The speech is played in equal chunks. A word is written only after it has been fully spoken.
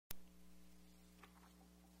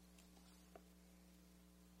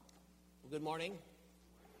Good morning.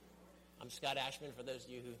 I'm Scott Ashman, for those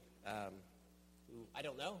of you who I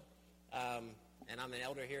don't know. And I'm an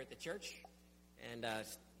elder here at the church. And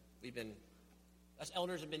us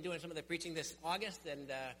elders have been doing some of the preaching this August and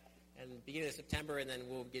beginning of September, and then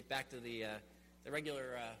we'll get back to the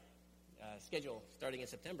regular schedule starting in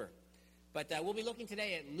September. But we'll be looking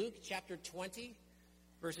today at Luke chapter 20,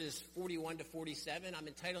 verses 41 to 47. I'm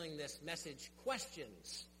entitling this message,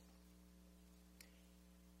 Questions.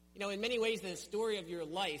 You know, in many ways, the story of your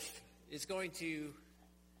life is going to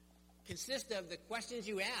consist of the questions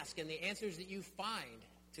you ask and the answers that you find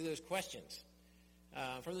to those questions.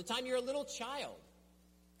 From the time you're a little child,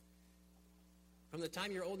 from the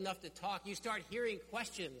time you're old enough to talk, you start hearing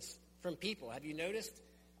questions from people. Have you noticed?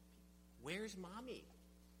 Where's mommy?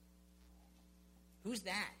 Who's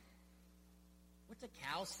that? What's a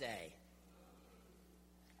cow say?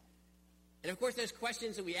 And of course, those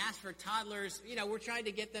questions that we ask for toddlers, you know, we're trying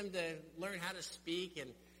to get them to learn how to speak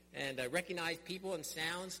and recognize people and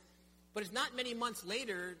sounds. But it's not many months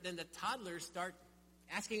later than the toddlers start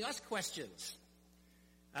asking us questions.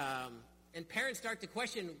 And parents start to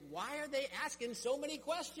question, why are they asking so many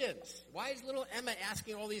questions? Why is little Emma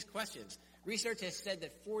asking all these questions? Research has said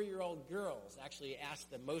that 4-year-old girls actually ask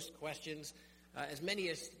the most questions, as many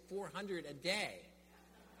as 400 a day.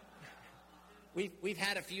 We've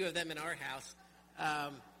had a few of them in our house.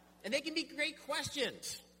 And they can be great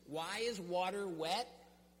questions. Why is water wet?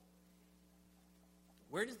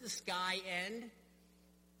 Where does the sky end?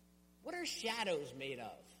 What are shadows made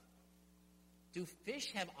of? Do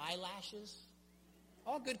fish have eyelashes?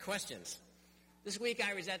 All good questions. This week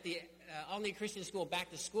I was at the Olney Christian School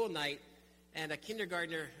back to school night, and a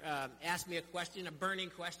kindergartner asked me a question, a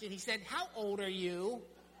burning question. He said, "How old are you?"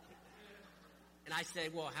 And I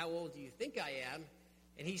said, "Well, how old do you think I am?"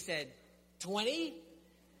 And he said, 20? And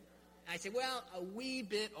I said, "Well, a wee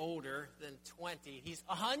bit older than 20. He's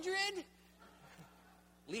 100?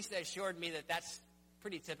 Lisa assured me that that's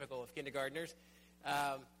pretty typical of kindergartners.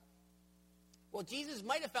 Well, Jesus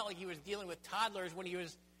might have felt like he was dealing with toddlers when he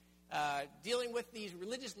was dealing with these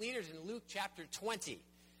religious leaders in Luke chapter 20.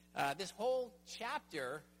 This whole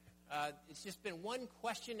chapter, it's just been one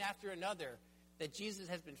question after another that Jesus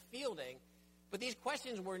has been fielding. But these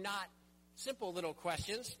questions were not simple little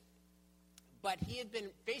questions, but he had been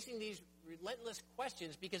facing these relentless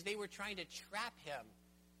questions because they were trying to trap him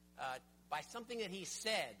by something that he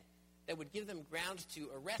said that would give them grounds to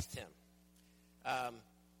arrest him.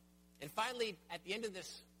 And finally, at the end of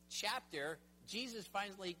this chapter, Jesus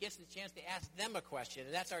finally gets the chance to ask them a question.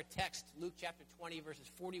 And that's our text, Luke chapter 20, verses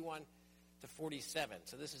 41 to 47.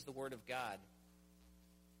 So this is the word of God.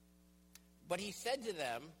 "But he said to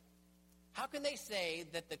them, 'How can they say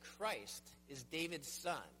that the Christ is David's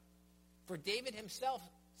son? For David himself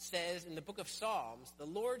says in the book of Psalms, the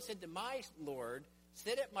Lord said to my Lord,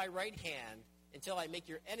 sit at my right hand until I make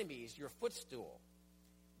your enemies your footstool.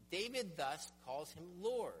 David thus calls him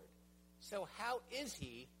Lord. So how is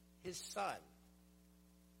he his son?'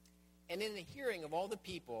 And in the hearing of all the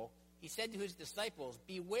people, he said to his disciples,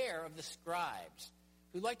 'Beware of the scribes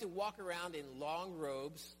who like to walk around in long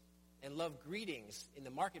robes and love greetings in the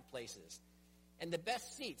marketplaces, and the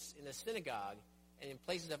best seats in the synagogue and in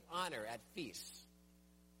places of honor at feasts,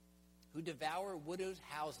 who devour widows'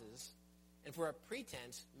 houses and for a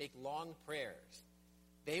pretense make long prayers.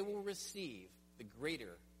 They will receive the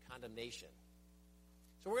greater condemnation.'"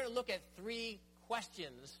 So we're going to look at 3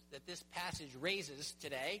 questions that this passage raises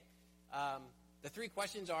today. The 3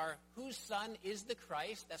 questions are, whose son is the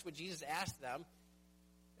Christ? That's what Jesus asked them.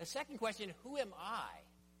 The second question, who am I?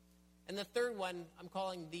 And the third one, I'm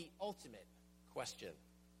calling the ultimate question.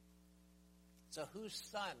 So whose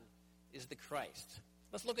son is the Christ?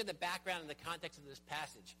 Let's look at the background and the context of this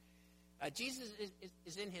passage. Jesus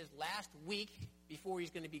is in his last week before he's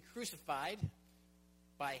going to be crucified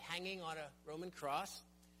by hanging on a Roman cross.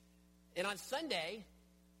 And on Sunday,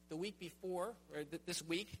 the week before, or this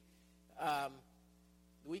week, the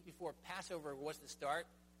week before Passover was to start,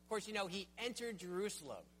 of course, you know, he entered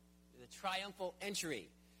Jerusalem, the triumphal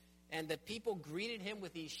entry. And the people greeted him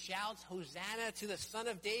with these shouts, "Hosanna to the Son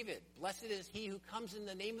of David. Blessed is he who comes in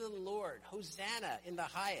the name of the Lord. Hosanna in the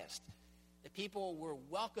highest." The people were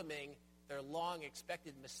welcoming their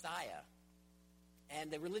long-expected Messiah.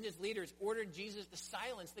 And the religious leaders ordered Jesus to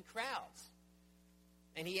silence the crowds.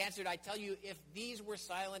 And he answered, "I tell you, if these were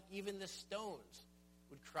silent, even the stones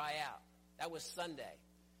would cry out." That was Sunday.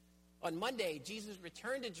 On Monday, Jesus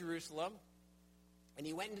returned to Jerusalem, and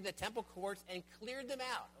he went into the temple courts and cleared them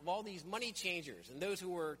out of all these money changers and those who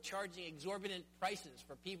were charging exorbitant prices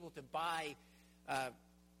for people to buy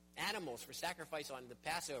animals for sacrifice on the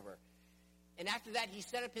Passover. And after that, he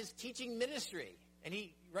set up his teaching ministry. And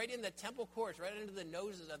he, right in the temple courts, right under the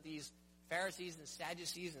noses of these Pharisees and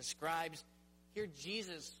Sadducees and scribes, here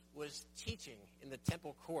Jesus was teaching in the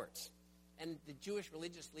temple courts. And the Jewish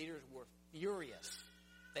religious leaders were furious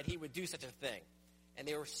that he would do such a thing. And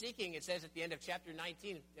they were seeking, it says at the end of chapter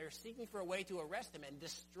 19, they were seeking for a way to arrest him and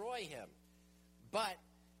destroy him. But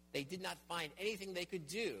they did not find anything they could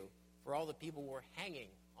do, for all the people were hanging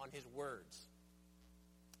on his words.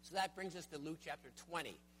 So that brings us to Luke chapter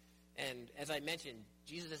 20. And as I mentioned,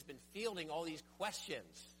 Jesus has been fielding all these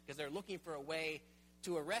questions because they're looking for a way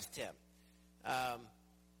to arrest him.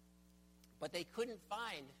 But they couldn't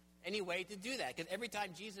find any way to do that, because every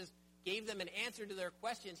time Jesus gave them an answer to their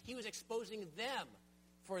questions, he was exposing them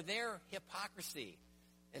for their hypocrisy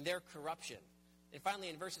and their corruption. And finally,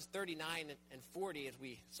 in verses 39 and 40, as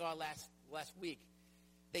we saw last week,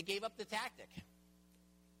 they gave up the tactic.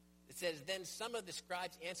 It says, "Then some of the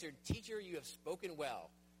scribes answered, 'Teacher, you have spoken well,'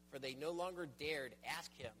 for they no longer dared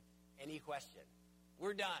ask him any question."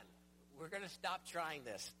 We're done. We're going to stop trying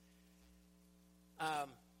this.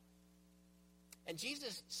 And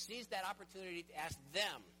Jesus sees that opportunity to ask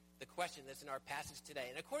them the question that's in our passage today.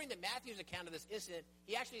 And according to Matthew's account of this incident,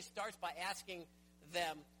 he actually starts by asking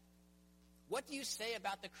them, "What do you say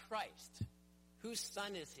about the Christ? Whose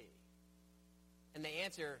son is he?" And they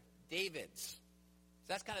answer, "David's." So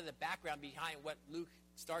that's kind of the background behind what Luke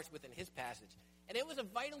starts with in his passage. And it was a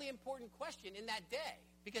vitally important question in that day,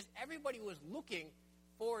 because everybody was looking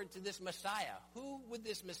forward to this Messiah. Who would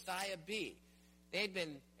this Messiah be? They had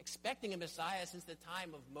been expecting a Messiah since the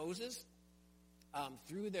time of Moses.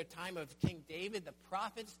 Through the time of King David, the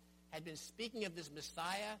prophets had been speaking of this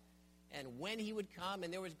Messiah and when he would come,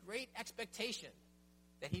 and there was great expectation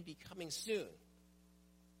that he'd be coming soon.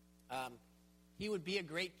 He would be a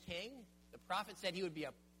great king. The prophet said he would be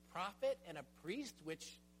a prophet and a priest,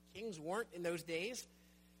 which kings weren't in those days.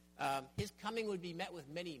 His coming would be met with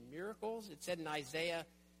many miracles. It said in Isaiah,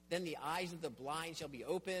 "Then the eyes of the blind shall be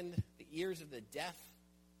opened, the ears of the deaf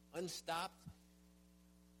unstopped.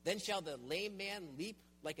 Then shall the lame man leap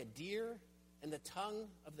like a deer, and the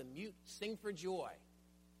tongue of the mute sing for joy."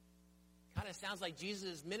 Kind of sounds like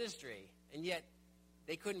Jesus' ministry, and yet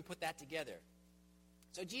they couldn't put that together.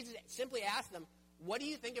 So Jesus simply asked them, "What do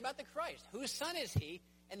you think about the Christ? Whose son is he?"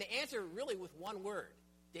 And the answer really with one word,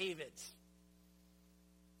 David's.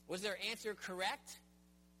 Was their answer correct?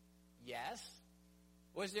 Yes.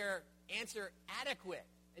 Was their answer adequate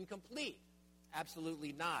and complete?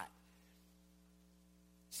 Absolutely not.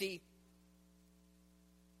 See,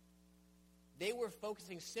 they were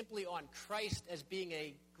focusing simply on Christ as being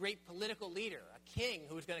a great political leader, a king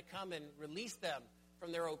who was going to come and release them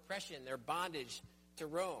from their oppression, their bondage to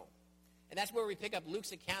Rome. And that's where we pick up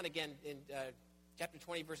Luke's account again in chapter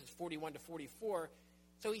 20, verses 41 to 44.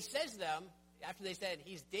 So he says to them, after they said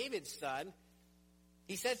he's David's son,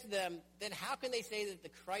 he says to them, "Then how can they say that the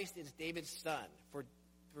Christ is David's son?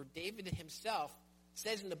 For David himself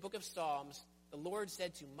says in the book of Psalms, 'The Lord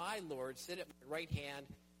said to my Lord, sit at my right hand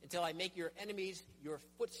until I make your enemies your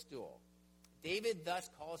footstool.' David thus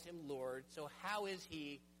calls him Lord, so how is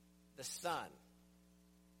he the son?"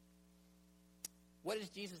 What is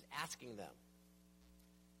Jesus asking them?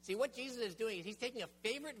 See, what Jesus is doing is he's taking a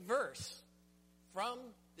favorite verse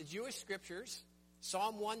from the Jewish scriptures,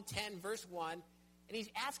 Psalm 110, verse 1, and he's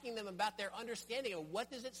asking them about their understanding of what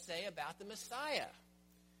does it say about the Messiah.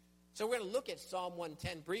 So we're going to look at Psalm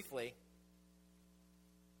 110 briefly.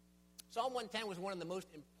 Psalm 110 was one of the most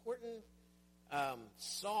important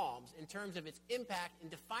psalms in terms of its impact in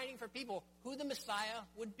defining for people who the Messiah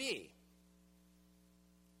would be.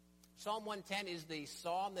 Psalm 110 is the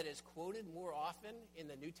psalm that is quoted more often in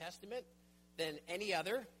the New Testament than any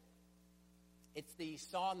other. It's the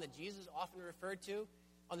psalm that Jesus often referred to.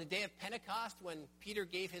 On the day of Pentecost, when Peter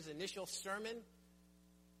gave his initial sermon,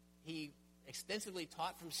 he extensively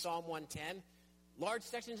taught from Psalm 110. Large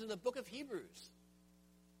sections of the book of Hebrews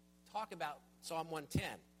talk about Psalm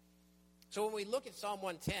 110. So when we look at Psalm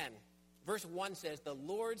 110, verse 1 says, "The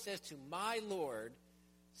Lord says to my Lord,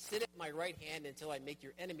 sit at my right hand until I make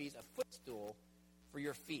your enemies a footstool for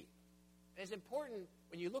your feet." And it's important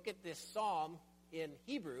when you look at this psalm in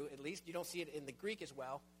Hebrew, at least, you don't see it in the Greek as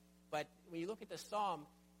well, but when you look at the psalm,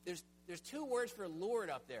 there's two words for Lord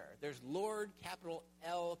up there. There's Lord, capital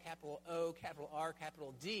L, capital O, capital R,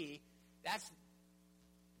 capital D. That's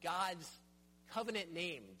God's covenant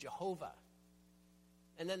name, Jehovah.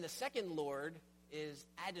 And then the second Lord is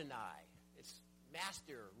Adonai. It's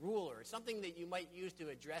master, ruler, something that you might use to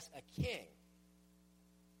address a king.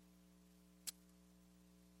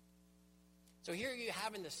 So here you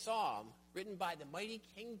have in the psalm, written by the mighty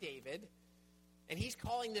King David, And he's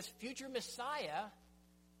calling this future Messiah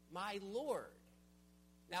my Lord.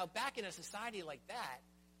 Now, back in a society like that,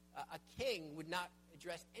 a king would not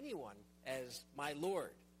address anyone as my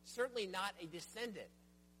Lord. Certainly not a descendant.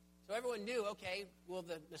 So everyone knew, okay, well,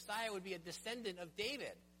 the Messiah would be a descendant of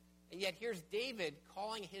David. And yet here's David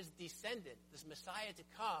calling his descendant, this Messiah to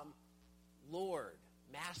come, Lord,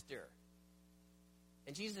 Master.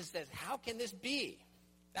 And Jesus says, how can this be?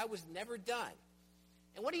 That was never done.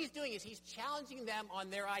 And what he's doing is he's challenging them on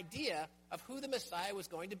their idea of who the Messiah was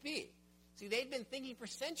going to be. See, they'd been thinking for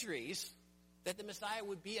centuries that the Messiah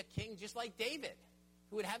would be a king just like David,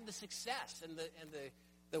 who would have the success and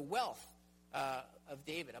the wealth of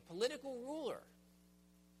David, a political ruler.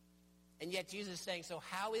 And yet Jesus is saying, so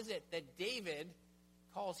how is it that David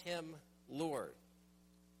calls him Lord?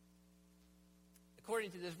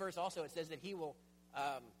 According to this verse also, it says that he'll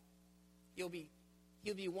be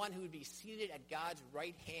one who would be seated at God's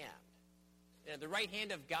right hand. You know, the right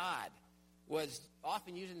hand of God was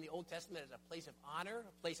often used in the Old Testament as a place of honor,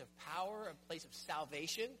 a place of power, a place of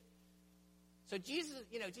salvation. So Jesus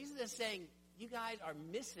is saying, you guys are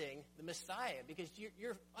missing the Messiah because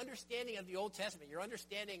your understanding of the Old Testament, your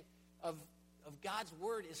understanding of God's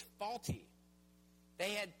word is faulty.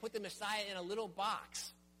 They had put the Messiah in a little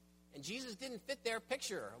box, and Jesus didn't fit their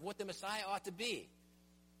picture of what the Messiah ought to be.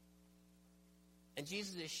 And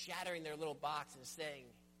Jesus is shattering their little box and saying,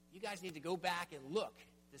 you guys need to go back and look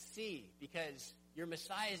to see, because your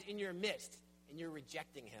Messiah is in your midst, and you're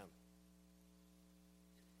rejecting him.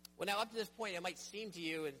 Well, now, up to this point, it might seem to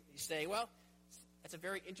you, and you say, well, that's a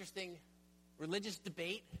very interesting religious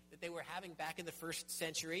debate that they were having back in the first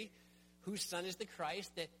century. Whose son is the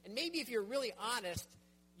Christ? And maybe if you're really honest,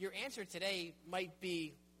 your answer today might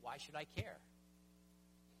be, why should I care?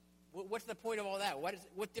 What's the point of all that?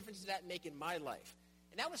 What difference does that make in my life?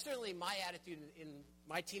 And that was certainly my attitude in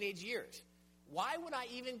my teenage years. Why would I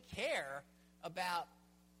even care about,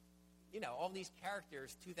 all these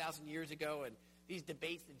characters 2,000 years ago and these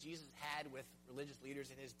debates that Jesus had with religious leaders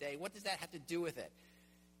in his day? What does that have to do with it?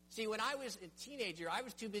 See, when I was a teenager, I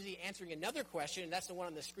was too busy answering another question, and that's the one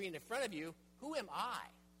on the screen in front of you. Who am I?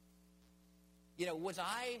 Was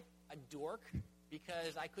I a dork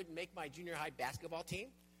because I couldn't make my junior high basketball team?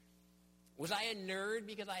 Was I a nerd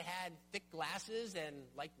because I had thick glasses and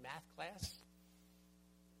liked math class?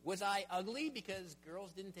 Was I ugly because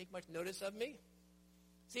girls didn't take much notice of me?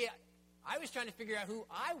 See, I was trying to figure out who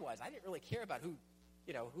I was. I didn't really care about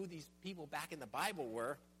who these people back in the Bible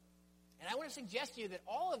were. And I want to suggest to you that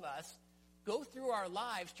all of us go through our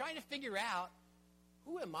lives trying to figure out,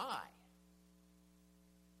 who am I?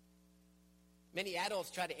 Many adults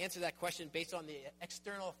try to answer that question based on the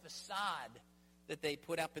external facade that they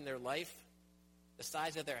put up in their life, the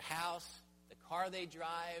size of their house, the car they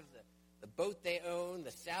drive, the boat they own,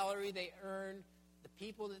 the salary they earn, the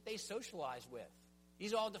people that they socialize with.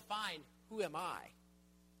 These all define, who am I?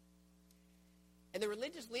 And the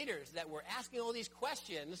religious leaders that were asking all these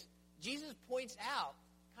questions, Jesus points out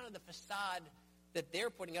kind of the facade that they're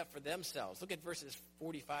putting up for themselves. Look at verses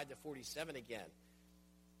 45 to 47 again.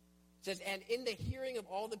 It says, and in the hearing of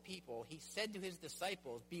all the people, he said to his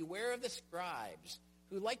disciples, beware of the scribes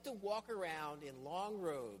who like to walk around in long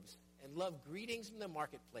robes and love greetings in the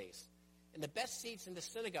marketplace and the best seats in the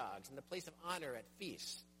synagogues and the place of honor at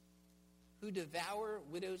feasts, who devour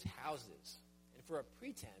widows' houses and for a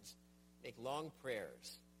pretense make long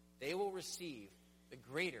prayers. They will receive the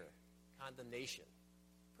greater condemnation.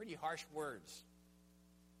 Pretty harsh words.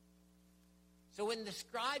 So when the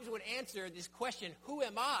scribes would answer this question, who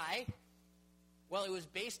am I? Well, it was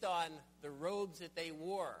based on the robes that they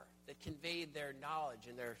wore that conveyed their knowledge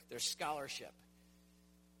and their scholarship.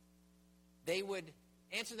 They would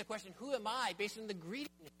answer the question, who am I? Based on the greeting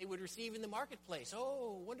they would receive in the marketplace.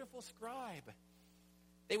 Oh, wonderful scribe.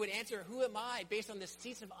 They would answer, who am I? Based on the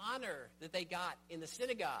seats of honor that they got in the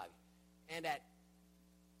synagogue and at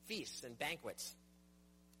feasts and banquets.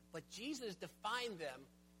 But Jesus defined them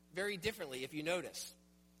very differently, if you notice.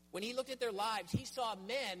 When he looked at their lives, he saw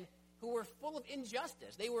men who were full of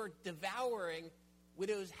injustice. They were devouring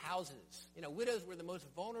widows' houses. Widows were the most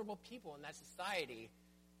vulnerable people in that society,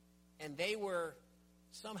 and they were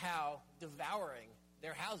somehow devouring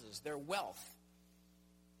their houses, their wealth.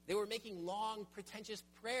 They were making long, pretentious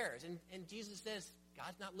prayers, and Jesus says,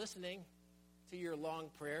 God's not listening to your long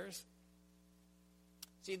prayers.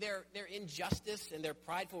 See, their injustice and their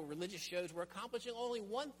prideful religious shows were accomplishing only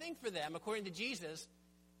one thing for them, according to Jesus,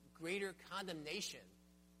 greater condemnation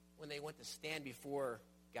when they went to stand before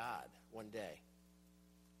God one day.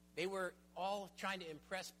 They were all trying to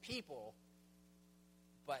impress people,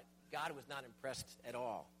 but God was not impressed at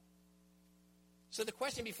all. So the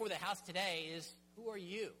question before the house today is, who are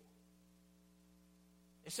you?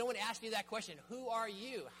 If someone asked you that question, who are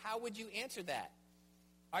you? How would you answer that?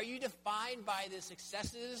 Are you defined by the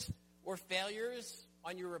successes or failures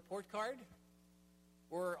on your report card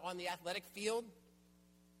or on the athletic field?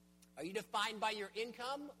 Are you defined by your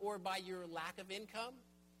income or by your lack of income?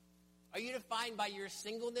 Are you defined by your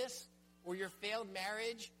singleness or your failed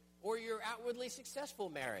marriage or your outwardly successful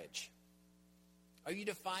marriage? Are you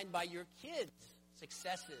defined by your kids'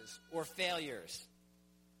 successes or failures?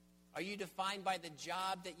 Are you defined by the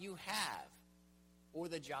job that you have or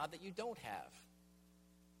the job that you don't have?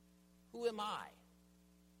 Who am I?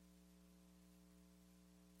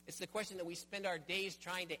 It's the question that we spend our days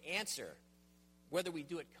trying to answer, whether we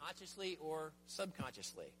do it consciously or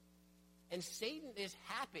subconsciously. And Satan is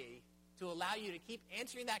happy to allow you to keep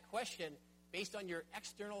answering that question based on your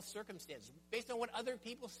external circumstances, based on what other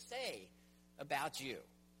people say about you.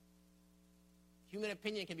 Human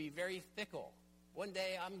opinion can be very fickle. One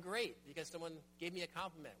day I'm great because someone gave me a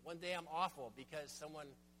compliment. One day I'm awful because someone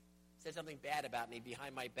said something bad about me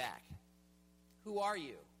behind my back. Who are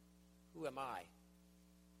you? Who am I?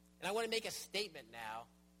 And I want to make a statement now,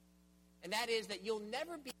 and that is that you'll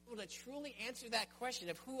never be able to truly answer that question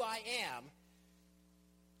of who I am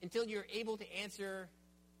until you're able to answer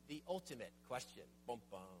the ultimate question. Bum,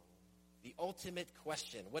 bum. The ultimate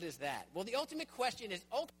question. What is that? Well, the ultimate question is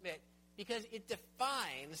ultimate because it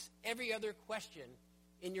defines every other question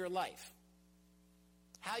in your life.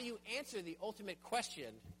 How you answer the ultimate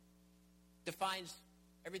question defines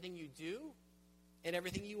everything you do and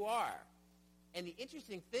everything you are. And the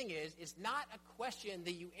interesting thing is, it's not a question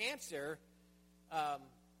that you answer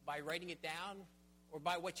by writing it down or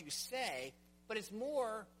by what you say, but it's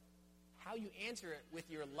more how you answer it with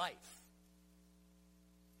your life.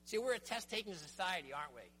 See, we're a test-taking society,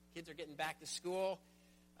 aren't we? Kids are getting back to school.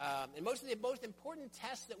 And most of the most important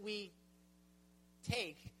tests that we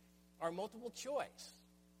take are multiple choice.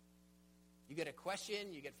 You get a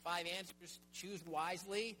question, you get 5 answers, choose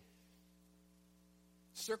wisely,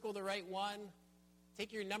 circle the right one,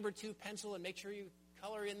 take your number 2 pencil and make sure you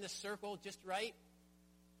color in the circle just right.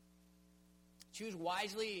 Choose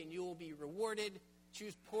wisely and you will be rewarded.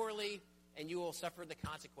 Choose poorly and you will suffer the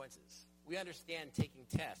consequences. We understand taking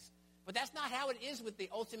tests. But that's not how it is with the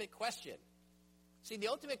ultimate question. See, the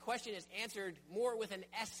ultimate question is answered more with an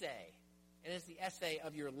essay, and it's the essay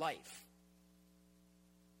of your life.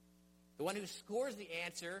 The one who scores the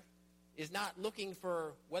answer is not looking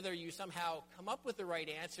for whether you somehow come up with the right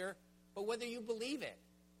answer, but whether you believe it,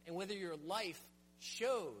 and whether your life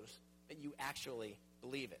shows that you actually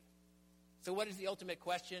believe it. So what is the ultimate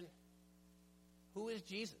question? Who is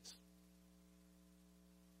Jesus?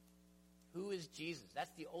 Who is Jesus?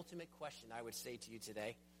 That's the ultimate question, I would say to you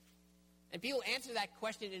today. And people answer that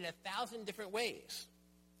question in 1,000 different ways.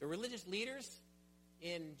 The religious leaders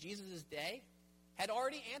in Jesus' day had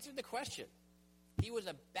already answered the question. He was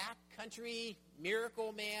a backcountry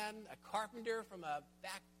miracle man, a carpenter from a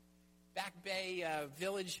back bay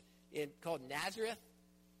village called Nazareth,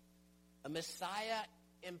 a Messiah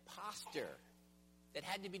imposter that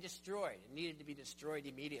had to be destroyed and needed to be destroyed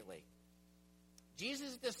immediately.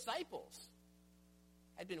 Jesus' disciples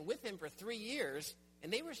had been with him for 3 years,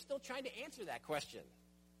 and they were still trying to answer that question.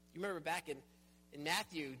 You remember back in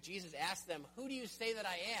Matthew, Jesus asked them, "Who do you say that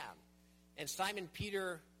I am?" And Simon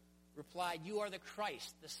Peter replied, "You are the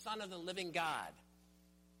Christ, the Son of the living God."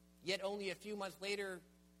 Yet only a few months later,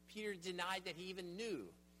 Peter denied that he even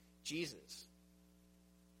knew Jesus.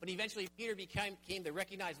 But eventually Peter became the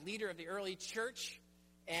recognized leader of the early church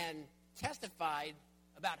and testified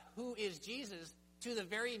about who is Jesus to the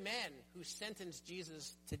very men who sentenced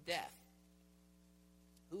Jesus to death.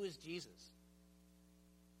 Who is Jesus?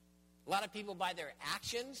 A lot of people, by their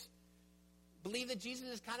actions, believe that Jesus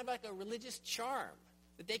is kind of like a religious charm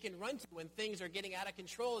that they can run to when things are getting out of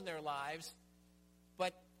control in their lives,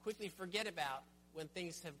 but quickly forget about when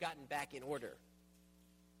things have gotten back in order.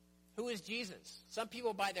 Who is Jesus? Some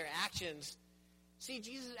people, by their actions, see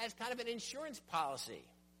Jesus as kind of an insurance policy.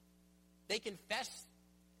 They confess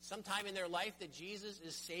sometime in their life that Jesus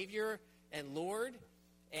is Savior and Lord,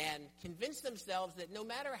 and convince themselves that no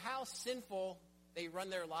matter how sinful they run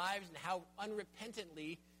their lives and how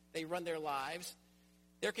unrepentantly they run their lives,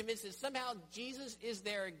 they're convinced that somehow Jesus is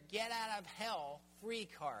their get-out-of-hell free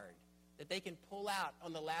card that they can pull out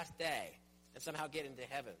on the last day and somehow get into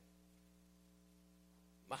heaven.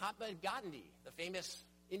 Mahatma Gandhi, the famous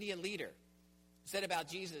Indian leader, said about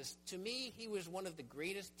Jesus, "To me, he was one of the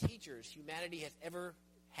greatest teachers humanity has ever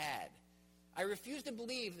had. I refuse to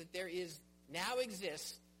believe that there now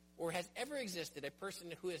exists or has ever existed a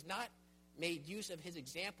person who has not made use of his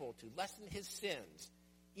example to lessen his sins,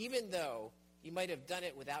 even though he might have done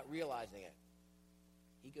it without realizing it.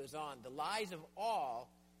 He goes on, the lives of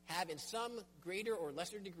all have in some greater or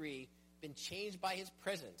lesser degree been changed by his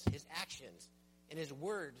presence, his actions, and his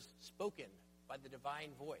words spoken by the divine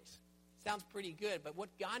voice. Sounds pretty good, but what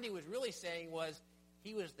Gandhi was really saying was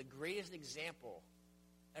he was the greatest example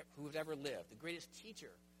who has ever lived, the greatest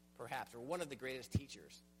teacher, perhaps, or one of the greatest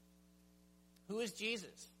teachers. Who is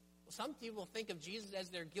Jesus? Well, some people think of Jesus as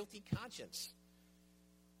their guilty conscience.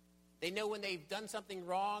 They know when they've done something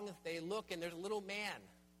wrong, they look and there's a little man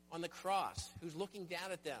on the cross who's looking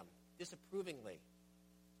down at them disapprovingly.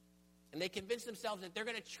 And they convince themselves that they're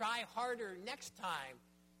going to try harder next time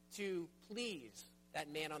to please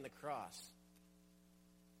that man on the cross.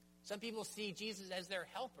 Some people see Jesus as their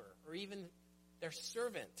helper or even their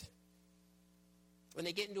servant. When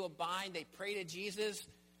they get into a bind, they pray to Jesus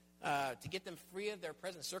to get them free of their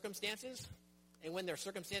present circumstances. And when their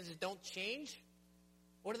circumstances don't change,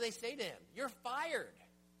 what do they say to him? You're fired.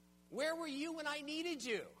 Where were you when I needed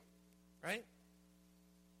you? Right?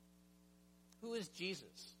 Who is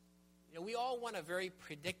Jesus? You know, we all want a very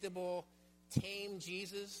predictable, tame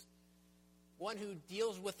Jesus, one who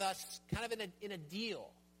deals with us kind of in a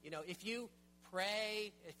deal. You know, if you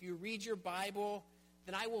pray, if you read your Bible,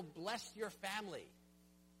 then I will bless your family,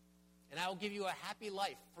 and I will give you a happy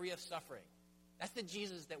life free of suffering. That's the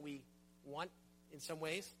Jesus that we want in some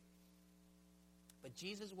ways. But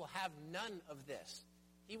Jesus will have none of this.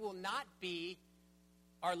 He will not be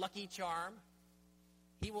our lucky charm.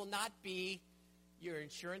 He will not be your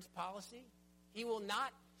insurance policy. He will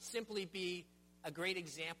not simply be a great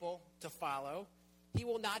example to follow. He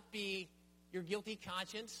will not be your guilty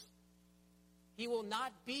conscience. He will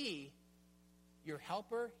not be your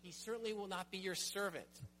helper. He certainly will not be your servant.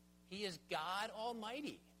 He is God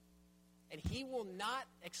Almighty, and he will not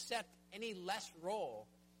accept any less role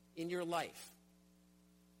in your life.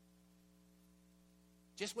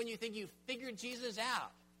 Just when you think you've figured Jesus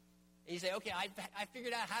out, and you say, okay, I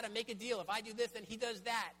figured out how to make a deal. If I do this, then he does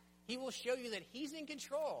that. He will show you that he's in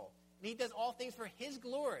control, and he does all things for his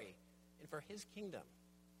glory and for his kingdom,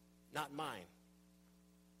 not mine.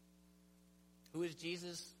 Who is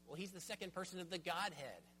Jesus? Well, he's the second person of the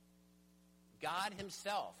Godhead. God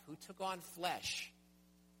himself, who took on flesh.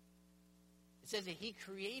 It says that he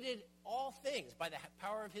created all things by the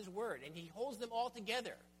power of his word, and he holds them all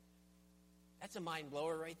together. That's a mind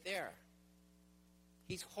blower right there.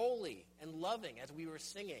 He's holy and loving, as we were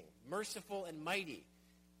singing, merciful and mighty,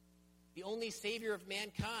 the only Savior of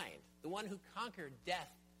mankind, the one who conquered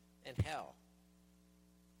death and hell.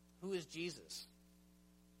 Who is Jesus?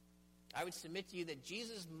 I would submit to you that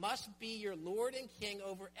Jesus must be your Lord and King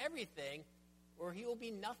over everything, or he will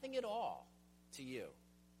be nothing at all to you.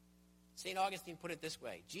 St. Augustine put it this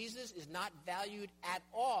way: Jesus is not valued at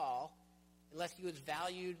all unless he was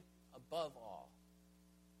valued above all.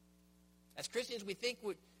 As Christians, we think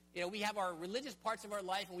we have our religious parts of our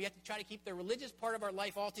life, and we have to try to keep the religious part of our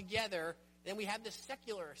life all together. Then we have the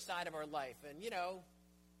secular side of our life, and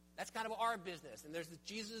that's kind of our business. And there's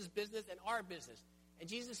Jesus' business and our business. And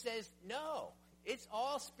Jesus says, no, it's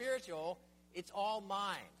all spiritual. It's all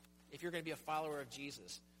mine if you're going to be a follower of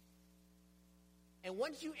Jesus. And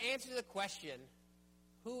once you answer the question,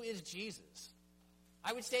 who is Jesus?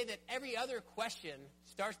 I would say that every other question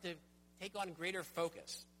starts to take on greater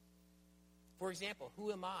focus. For example,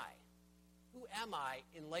 who am I? Who am I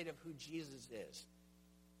in light of who Jesus is?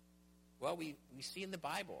 Well, we see in the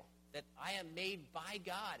Bible that I am made by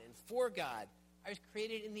God and for God. I was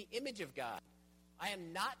created in the image of God. I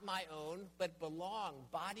am not my own, but belong,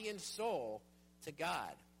 body and soul, to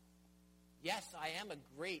God. Yes, I am a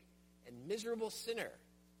great and miserable sinner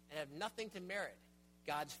and have nothing to merit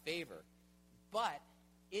God's favor. But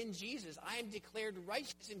in Jesus, I am declared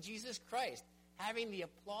righteous in Jesus Christ, having the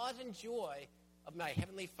applause and joy of my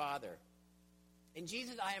heavenly Father. In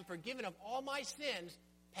Jesus, I am forgiven of all my sins,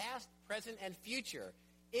 past, present, and future.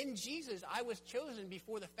 In Jesus, I was chosen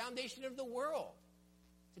before the foundation of the world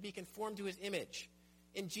to be conformed to his image.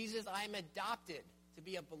 In Jesus, I am adopted to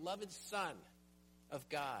be a beloved son of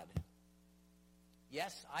God.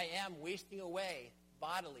 Yes, I am wasting away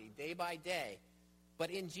bodily day by day, but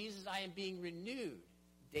in Jesus, I am being renewed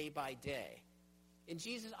day by day. In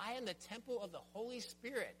Jesus, I am the temple of the Holy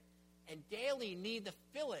Spirit and daily need the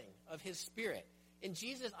filling of his Spirit. In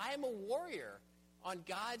Jesus, I am a warrior on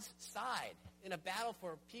God's side in a battle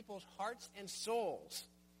for people's hearts and souls,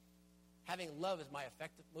 having love as my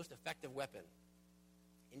most effective weapon.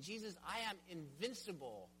 In Jesus, I am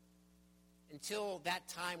invincible until that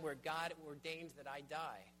time where God ordains that I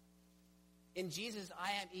die. In Jesus,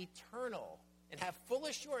 I am eternal and have full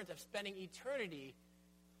assurance of spending eternity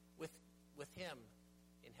with him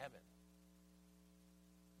in heaven.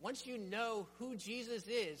 Once you know who Jesus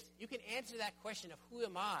is, you can answer that question of who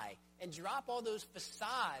am I and drop all those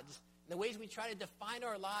facades and the ways we try to define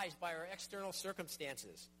our lives by our external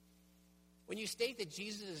circumstances. When you state that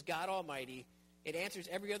Jesus is God Almighty, it answers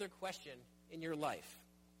every other question in your life.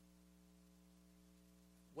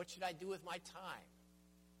 What should I do with my time?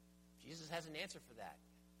 Jesus has an answer for that.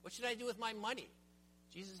 What should I do with my money?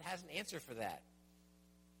 Jesus has an answer for that.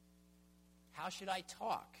 How should I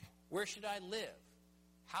talk? Where should I live?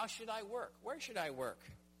 How should I work? Where should I work?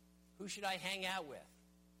 Who should I hang out with?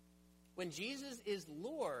 When Jesus is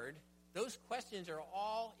Lord, those questions are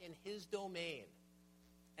all in his domain.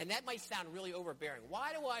 And that might sound really overbearing.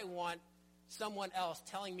 Why do I want someone else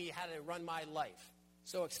telling me how to run my life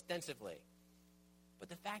so extensively? But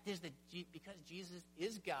the fact is that because Jesus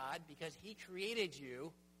is God, because he created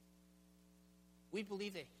you, we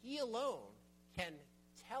believe that he alone can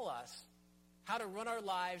tell us how to run our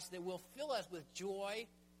lives that will fill us with joy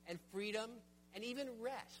and freedom and even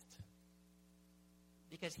rest.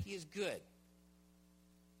 Because he is good.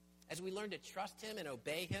 As we learn to trust him and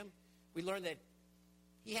obey him, we learn that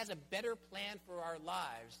he has a better plan for our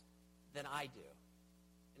lives than I do.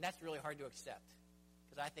 And that's really hard to accept,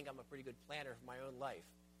 because I think I'm a pretty good planner for my own life.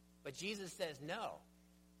 But Jesus says, no.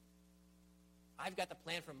 I've got the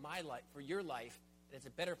plan for my life, for your life, and it's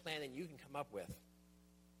a better plan than you can come up with.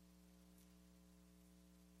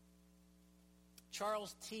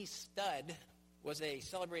 Charles T. Studd was a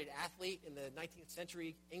celebrated athlete in the 19th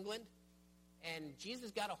century England, and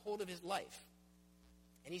Jesus got a hold of his life.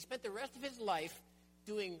 And he spent the rest of his life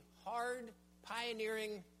doing hard,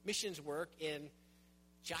 pioneering missions work in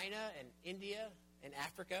China and India and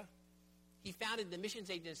Africa. He founded the missions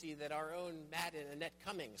agency that our own Matt and Annette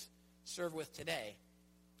Cummings serve with today.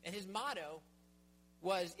 And his motto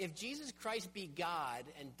was, if Jesus Christ be God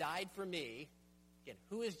and died for me, again,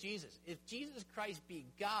 who is Jesus? If Jesus Christ be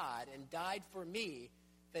God and died for me,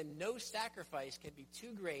 then no sacrifice can be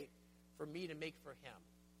too great for me to make for him.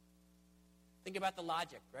 Think about the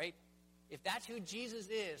logic, right? If that's who Jesus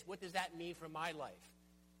is, what does that mean for my life?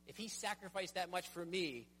 If he sacrificed that much for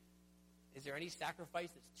me, is there any sacrifice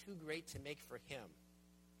that's too great to make for him?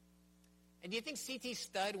 And do you think C.T.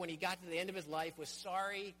 Studd, when he got to the end of his life, was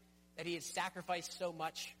sorry that he had sacrificed so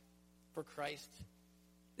much for Christ?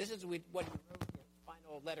 This is what he wrote in his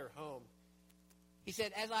final letter home. He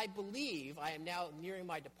said, as I believe I am now nearing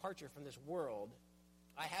my departure from this world,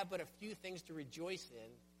 I have but a few things to rejoice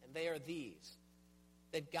in, and they are these: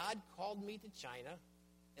 that God called me to China,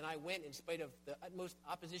 and I went in spite of the utmost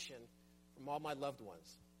opposition from all my loved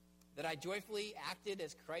ones. That I joyfully acted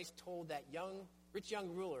as Christ told that rich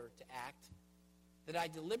young ruler to act. That I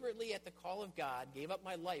deliberately, at the call of God, gave up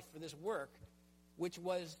my life for this work, which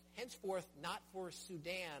was henceforth not for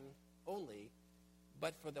Sudan only,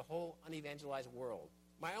 but for the whole unevangelized world.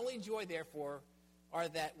 My only joy, therefore, are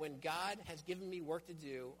that when God has given me work to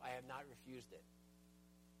do, I have not refused it.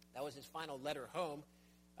 That was his final letter home.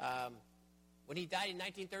 When he died in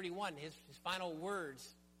 1931, his final word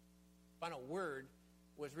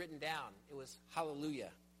was written down. It was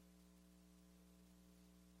hallelujah.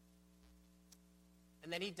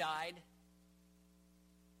 And then he died.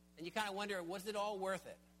 And you kind of wonder, was it all worth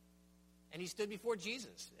it? And he stood before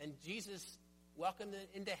Jesus. And Jesus welcomed him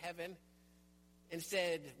into heaven and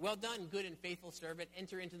said, well done, good and faithful servant.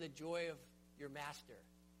 Enter into the joy of your master.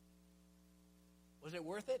 Was it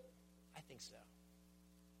worth it? I think so.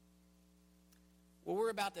 Well, we're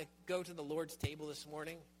about to go to the Lord's table this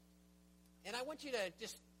morning. And I want you to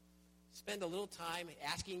just spend a little time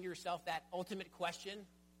asking yourself that ultimate question: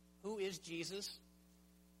 who is Jesus?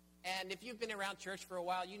 And if you've been around church for a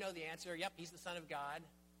while, you know the answer. Yep, he's the Son of God.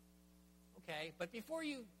 Okay, but before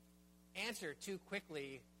you answer too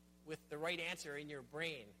quickly with the right answer in your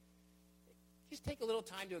brain, just take a little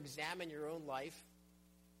time to examine your own life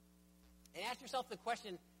and ask yourself the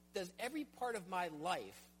question: does every part of my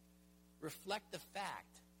life reflect the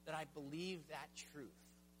fact that I believe that truth?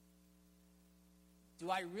 Do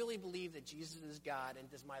I really believe that Jesus is God, and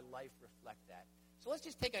does my life reflect that? So let's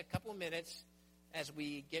just take a couple minutes as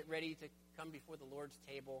we get ready to come before the Lord's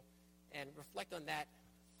table and reflect on that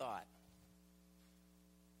thought.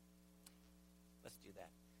 Let's do that.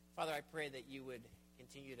 Father, I pray that you would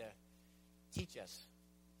continue to teach us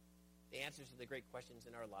the answers to the great questions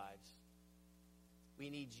in our lives. We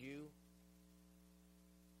need you.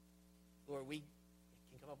 Lord, we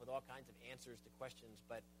can come up with all kinds of answers to questions,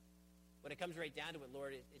 but when it comes right down to it,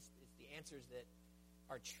 Lord, it's the answers that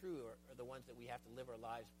are true are the ones that we have to live our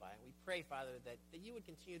lives by. And we pray, Father, that you would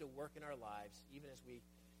continue to work in our lives, even as we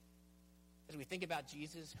as we think about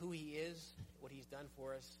Jesus, who he is, what he's done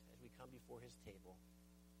for us as we come before his table.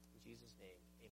 In Jesus' name.